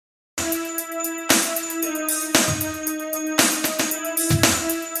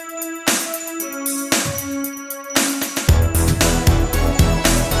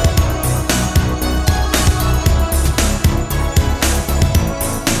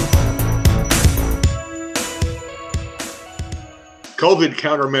COVID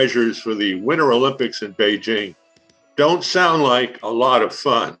countermeasures for the Winter Olympics in Beijing don't sound like a lot of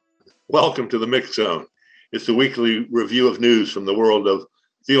fun. Welcome to the Mix Zone. It's the weekly review of news from the world of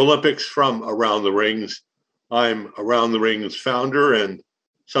the Olympics from Around the Rings. I'm Around the Rings founder and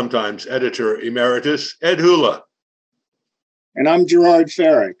sometimes editor emeritus, Ed Hula. And I'm Gerard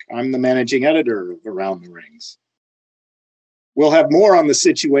Farrick. I'm the managing editor of Around the Rings. We'll have more on the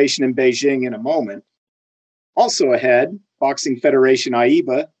situation in Beijing in a moment. Also ahead, Boxing Federation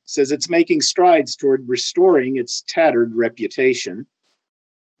AIBA says it's making strides toward restoring its tattered reputation.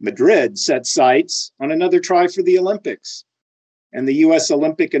 Madrid sets sights on another try for the Olympics. And the U.S.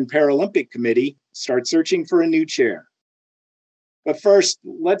 Olympic and Paralympic Committee starts searching for a new chair. But first,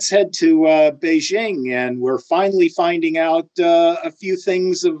 let's head to Beijing, and we're finally finding out a few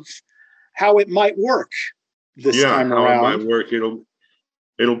things of how it might work this time around. How it might work.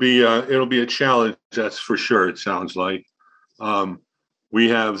 It'll be a challenge, that's for sure. It sounds like we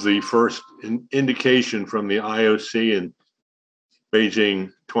have the first indication from the IOC in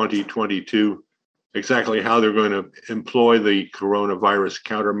Beijing 2022 exactly how they're going to employ the coronavirus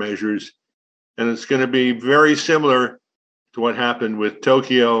countermeasures, and it's going to be very similar to what happened with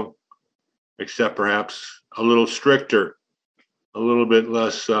Tokyo, except perhaps a little stricter, a little bit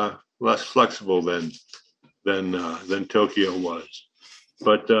less flexible than Tokyo was.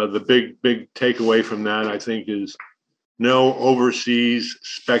 But the big takeaway from that, I think, is no overseas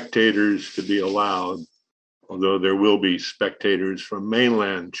spectators to be allowed, although there will be spectators from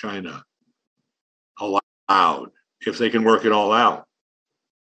mainland China allowed, if they can work it all out.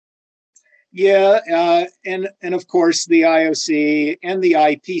 Yeah, and of course the IOC and the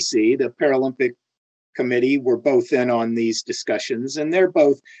IPC, the Paralympic Committee, were both in on these discussions, and they're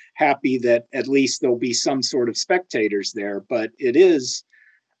both happy that at least there'll be some sort of spectators there. But it is,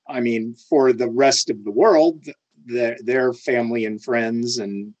 I mean, for the rest of the world, their family and friends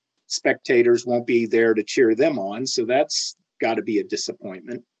and spectators won't be there to cheer them on, so that's got to be a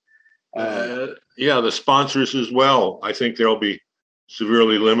disappointment. The sponsors as well. I think they'll be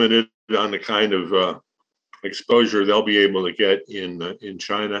severely limited on the kind of exposure they'll be able to get in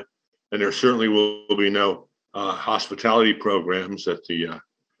China, and there certainly will be no hospitality programs that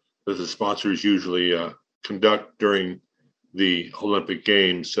the sponsors usually conduct during the Olympic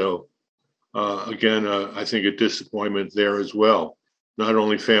Games. So again, I think a disappointment there as well. Not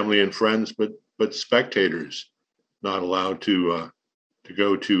only family and friends, but spectators not allowed to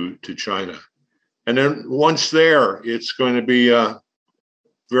go to China. And then once there, it's going to be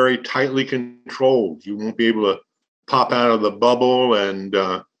very tightly controlled. You won't be able to pop out of the bubble, and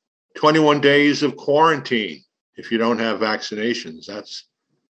 21 days of quarantine if you don't have vaccinations.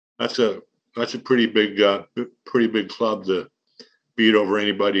 That's a pretty big club to beat over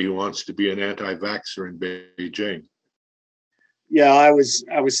anybody who wants to be an anti-vaxxer in Beijing. Yeah, I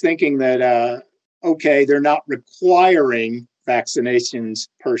was thinking that okay, they're not requiring vaccinations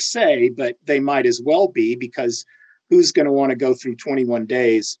per se, but they might as well be, because who's going to want to go through 21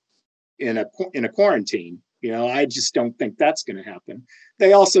 days in a quarantine? You know, I just don't think that's going to happen.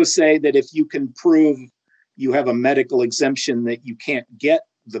 They also say that if you can prove you have a medical exemption that you can't get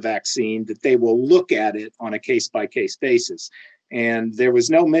the vaccine, that they will look at it on a case-by-case basis. And there was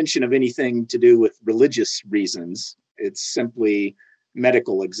no mention of anything to do with religious reasons. It's simply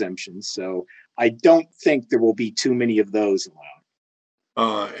medical exemptions. So I don't think there will be too many of those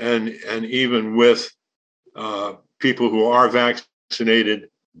allowed. And even with people who are vaccinated,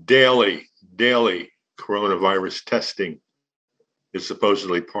 daily coronavirus testing is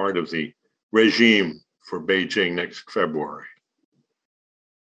supposedly part of the regime for Beijing next February.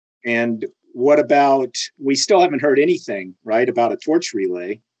 And what about, we still haven't heard anything, right, about a torch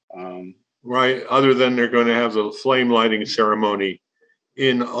relay. Right, other than they're going to have the flame lighting ceremony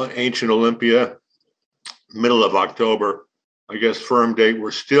in ancient Olympia, middle of October. I guess firm date. We're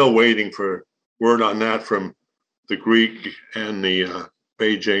still waiting for word on that from the Greek and the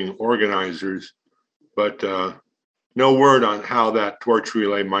Beijing organizers, but no word on how that torch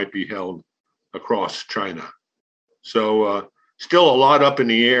relay might be held across China. So still a lot up in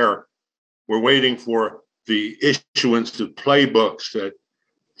the air. We're waiting for the issuance of playbooks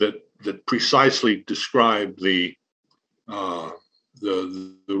that precisely describe the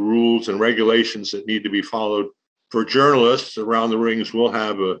rules and regulations that need to be followed for journalists. Around the Rings will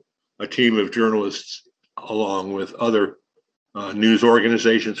have a team of journalists along with other news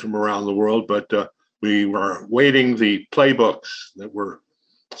organizations from around the world, but we were waiting the playbooks that were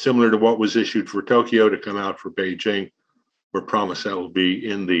similar to what was issued for Tokyo to come out for Beijing. We're promised that will be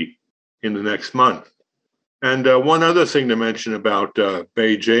in the next month. And one other thing to mention about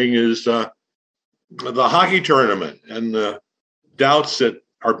Beijing is the hockey tournament and the doubts that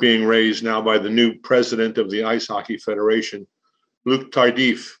are being raised now by the new president of the Ice Hockey Federation, Luc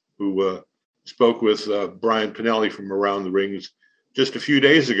Tardif, who spoke with Brian Pinelli from Around the Rings just a few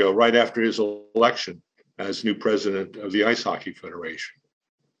days ago, right after his election as new president of the Ice Hockey Federation.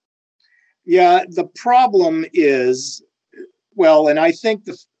 Yeah, the problem is, well, and I think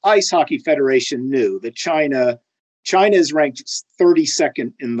the Ice Hockey Federation knew that China is ranked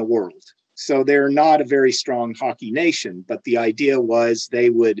 32nd in the world. So they're not a very strong hockey nation, but the idea was they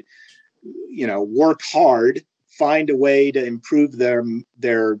would, work hard, find a way to improve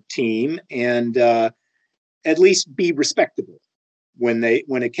their team, and at least be respectable when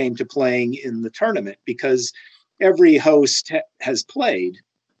it came to playing in the tournament, because every host has played.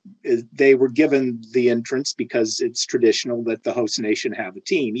 They were given the entrance because it's traditional that the host nation have a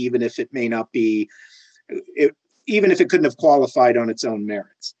team, even if it may not be, even if it couldn't have qualified on its own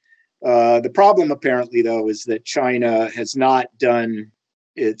merits. The problem, apparently, though, is that China has not done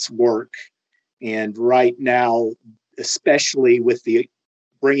its work. And right now, especially with the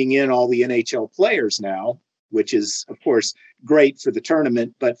bringing in all the NHL players now, which is, of course, great for the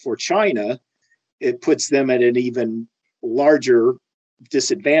tournament, but for China, it puts them at an even larger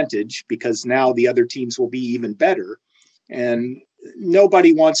disadvantage because now the other teams will be even better. And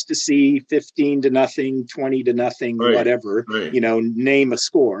nobody wants to see 15-0, 20-0, right, whatever, right. Name a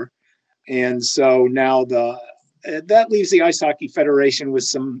score. And so now that leaves the Ice Hockey Federation with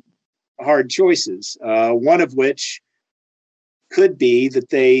some hard choices, one of which could be that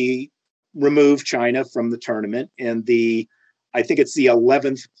they remove China from the tournament, and I think it's the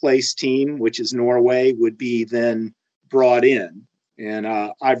 11th place team, which is Norway, would be then brought in. And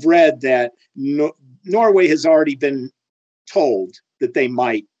I've read that Norway has already been told that they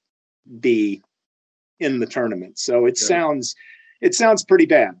might be in the tournament. So it sounds pretty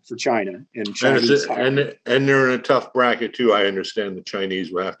bad for China and Chinese hockey. And they're in a tough bracket too. I understand the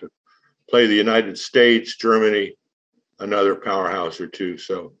Chinese will have to play the United States, Germany, another powerhouse or two.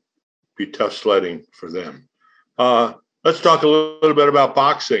 So be tough sledding for them. Let's talk a little bit about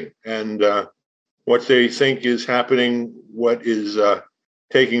boxing and what they think is happening, what is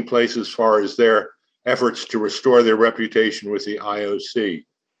taking place as far as their efforts to restore their reputation with the IOC.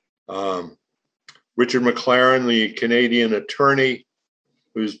 Richard McLaren, the Canadian attorney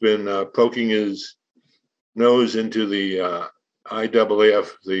who's been poking his nose into the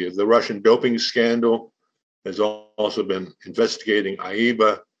IAAF, the Russian doping scandal, has also been investigating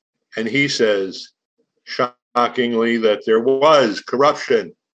AIBA. And he says, shockingly, that there was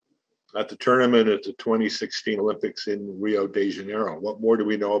corruption at the tournament at the 2016 Olympics in Rio de Janeiro. What more do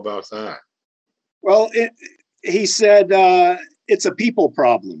we know about that? Well, he said it's a people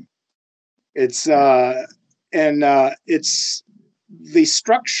problem. It's it's the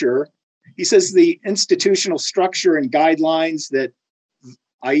structure. He says the institutional structure and guidelines that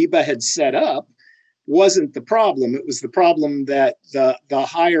AIBA had set up wasn't the problem. It was the problem that the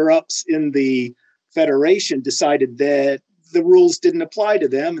higher ups in the federation decided that the rules didn't apply to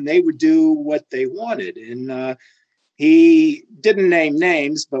them and they would do what they wanted. And he didn't name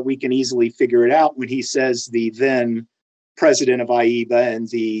names, but we can easily figure it out when he says the then president of AIBA and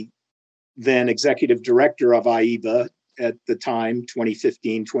the then executive director of AIBA at the time,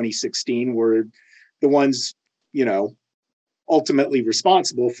 2015, 2016, were the ones, ultimately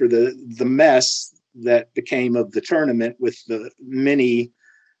responsible for the mess that became of the tournament with the many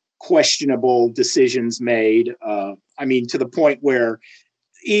questionable decisions made. To the point where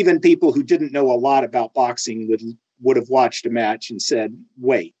even people who didn't know a lot about boxing would have watched a match and said,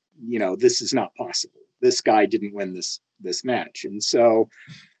 wait, this is not possible. This guy didn't win this match. And so,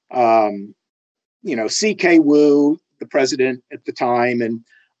 C.K. Wu, the president at the time, and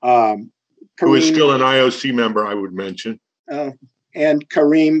who is still an IOC member, I would mention. And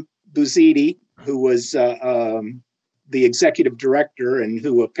Karim Bouzidi, who was the executive director and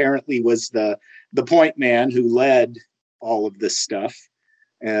who apparently was the point man who led all of this stuff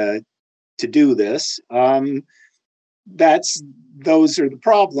to do this. Those are the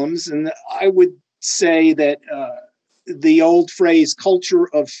problems. And I would say that the old phrase culture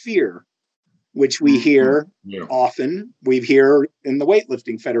of fear, which we hear often, we hear in the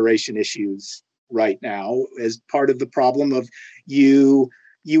weightlifting federation issues right now as part of the problem of you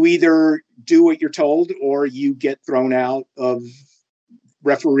either do what you're told or you get thrown out of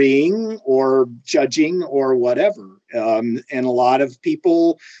refereeing or judging or whatever. And a lot of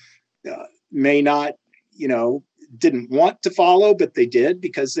people may not, didn't want to follow, but they did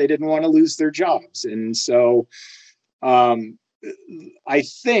because they didn't want to lose their jobs. And so I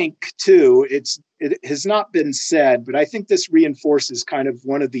think too, it has not been said, but I think this reinforces kind of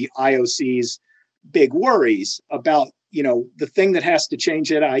one of the IOC's big worries about the thing that has to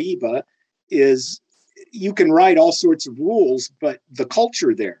change at AIBA is you can write all sorts of rules, but the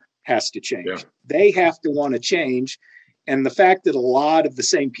culture there has to change. Yeah. They have to want to change. And the fact that a lot of the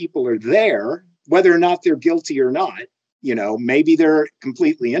same people are there, whether or not they're guilty or not, maybe they're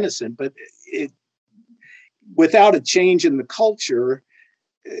completely innocent, but without a change in the culture,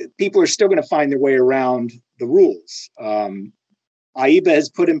 people are still going to find their way around the rules. AIBA has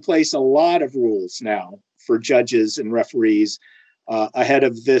put in place a lot of rules now for judges and referees ahead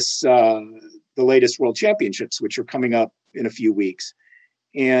of the latest World Championships, which are coming up in a few weeks.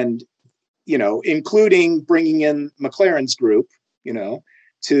 And, including bringing in McLaren's group,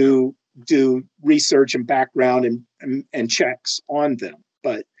 to do research and background and checks on them.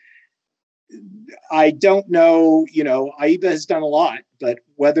 But I don't know, AIBA has done a lot, but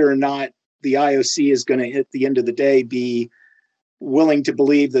whether or not the IOC is going to, at the end of the day, be willing to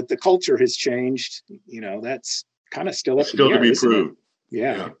believe that the culture has changed, that's kind of still up still to be proved.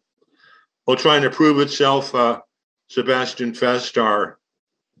 Yeah. Well, trying to prove itself, Sebastian Fest, our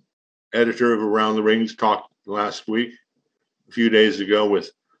editor of Around the Rings, talked last week, a few days ago,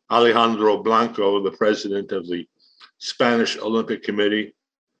 with Alejandro Blanco, the president of the Spanish Olympic Committee.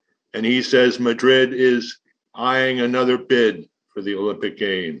 And he says Madrid is eyeing another bid for the Olympic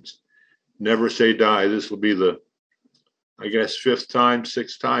Games. Never say die. This will be the, I guess, sixth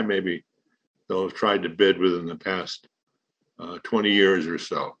time maybe they'll have tried to bid within the past 20 years or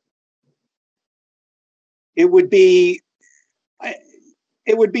so. It would be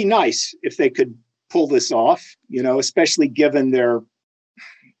nice if they could pull this off, especially given their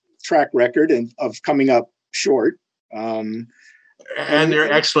track record of coming up short. And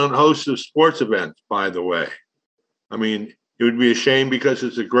they're excellent hosts of sports events, by the way. I mean, it would be a shame because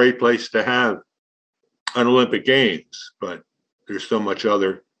it's a great place to have an Olympic Games, but there's so much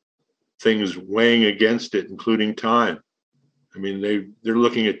other things weighing against it, including time. I mean, they're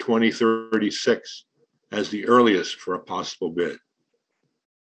looking at 2036 as the earliest for a possible bid.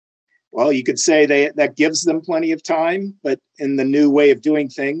 Well, you could say that gives them plenty of time, but in the new way of doing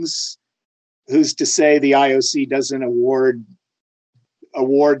things, who's to say the IOC doesn't award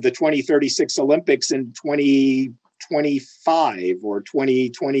the 2036 Olympics in 2025 or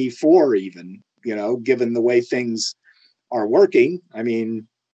 2024 even, given the way things are working. I mean,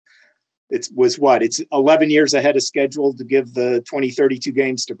 it's 11 years ahead of schedule to give the 2032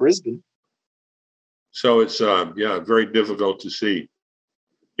 games to Brisbane. So it's very difficult to see,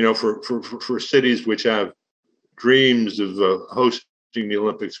 for cities which have dreams of hosting the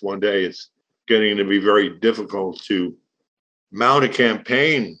Olympics one day. It's getting to be very difficult to mount a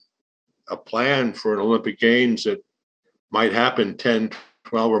campaign, a plan for an Olympic Games that might happen 10,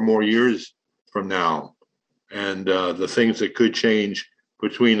 12 or more years from now. And the things that could change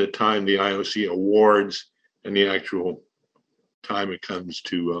between the time the IOC awards and the actual time it comes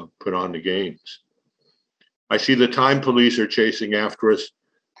to put on the games. I see the time police are chasing after us.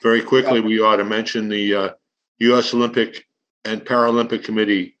 Very quickly, we ought to mention the U.S. Olympic and Paralympic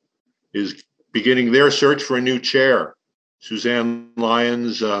Committee is beginning their search for a new chair. Suzanne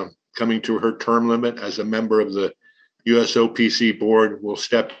Lyons, coming to her term limit as a member of the USOPC board, will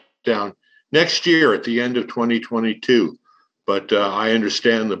step down next year at the end of 2022. But I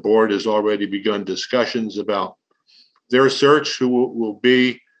understand the board has already begun discussions about their search, who will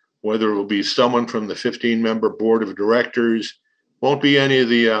be, whether it will be someone from the 15-member board of directors. Won't be any of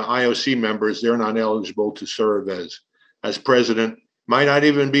the IOC members. They're not eligible to serve as president. Might not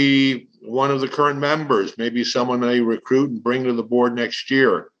even be one of the current members, maybe someone they recruit and bring to the board next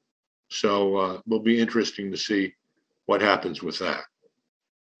year. So it will be interesting to see what happens with that.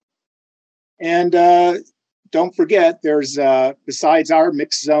 And don't forget, there's, besides our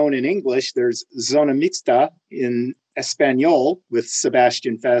mixed zone in English, there's Zona Mixta in Espanol with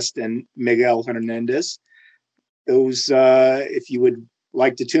Sebastian Fest and Miguel Hernandez. Those, if you would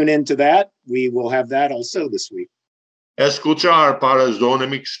like to tune into that, we will have that also this week. Escuchar para Zona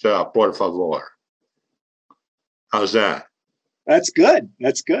Mixta, por favor. How's that? That's good.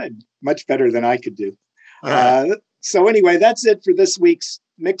 That's good. Much better than I could do. So anyway, that's it for this week's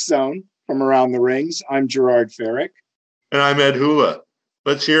Mix Zone from Around the Rings. I'm Gerard Farrick. And I'm Ed Hula.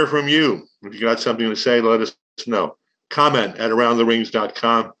 Let's hear from you. If you got something to say, let us know. Comment at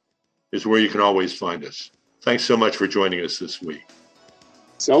aroundtherings.com is where you can always find us. Thanks so much for joining us this week.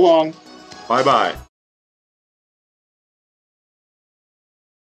 So long. Bye-bye.